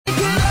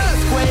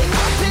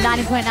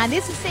90.9.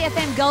 This is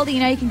CFM Goldie. You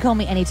know you can call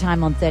me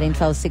anytime on 13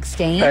 12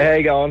 16. Hey, how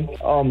you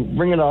going?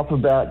 Ringing up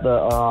about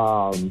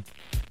the,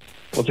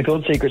 what's it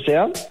called, secret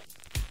sound?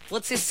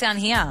 What's this sound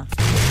here?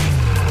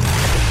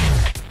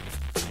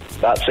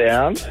 That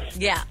sound?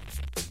 Yeah.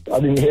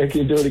 I didn't hear.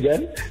 Can you do it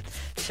again?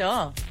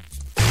 Sure.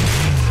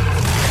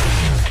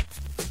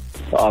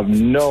 I have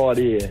no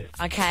idea.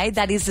 Okay,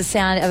 that is the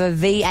sound of a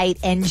V8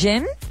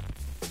 engine.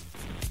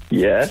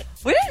 Yeah.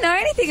 We don't know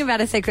anything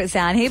about a secret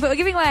sound here, but we're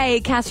giving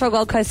away Casserole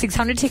Gold Coast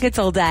 600 tickets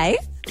all day.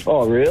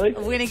 Oh, really?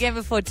 We're going to get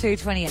before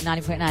 2:20 at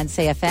 90.9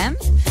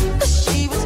 CFM.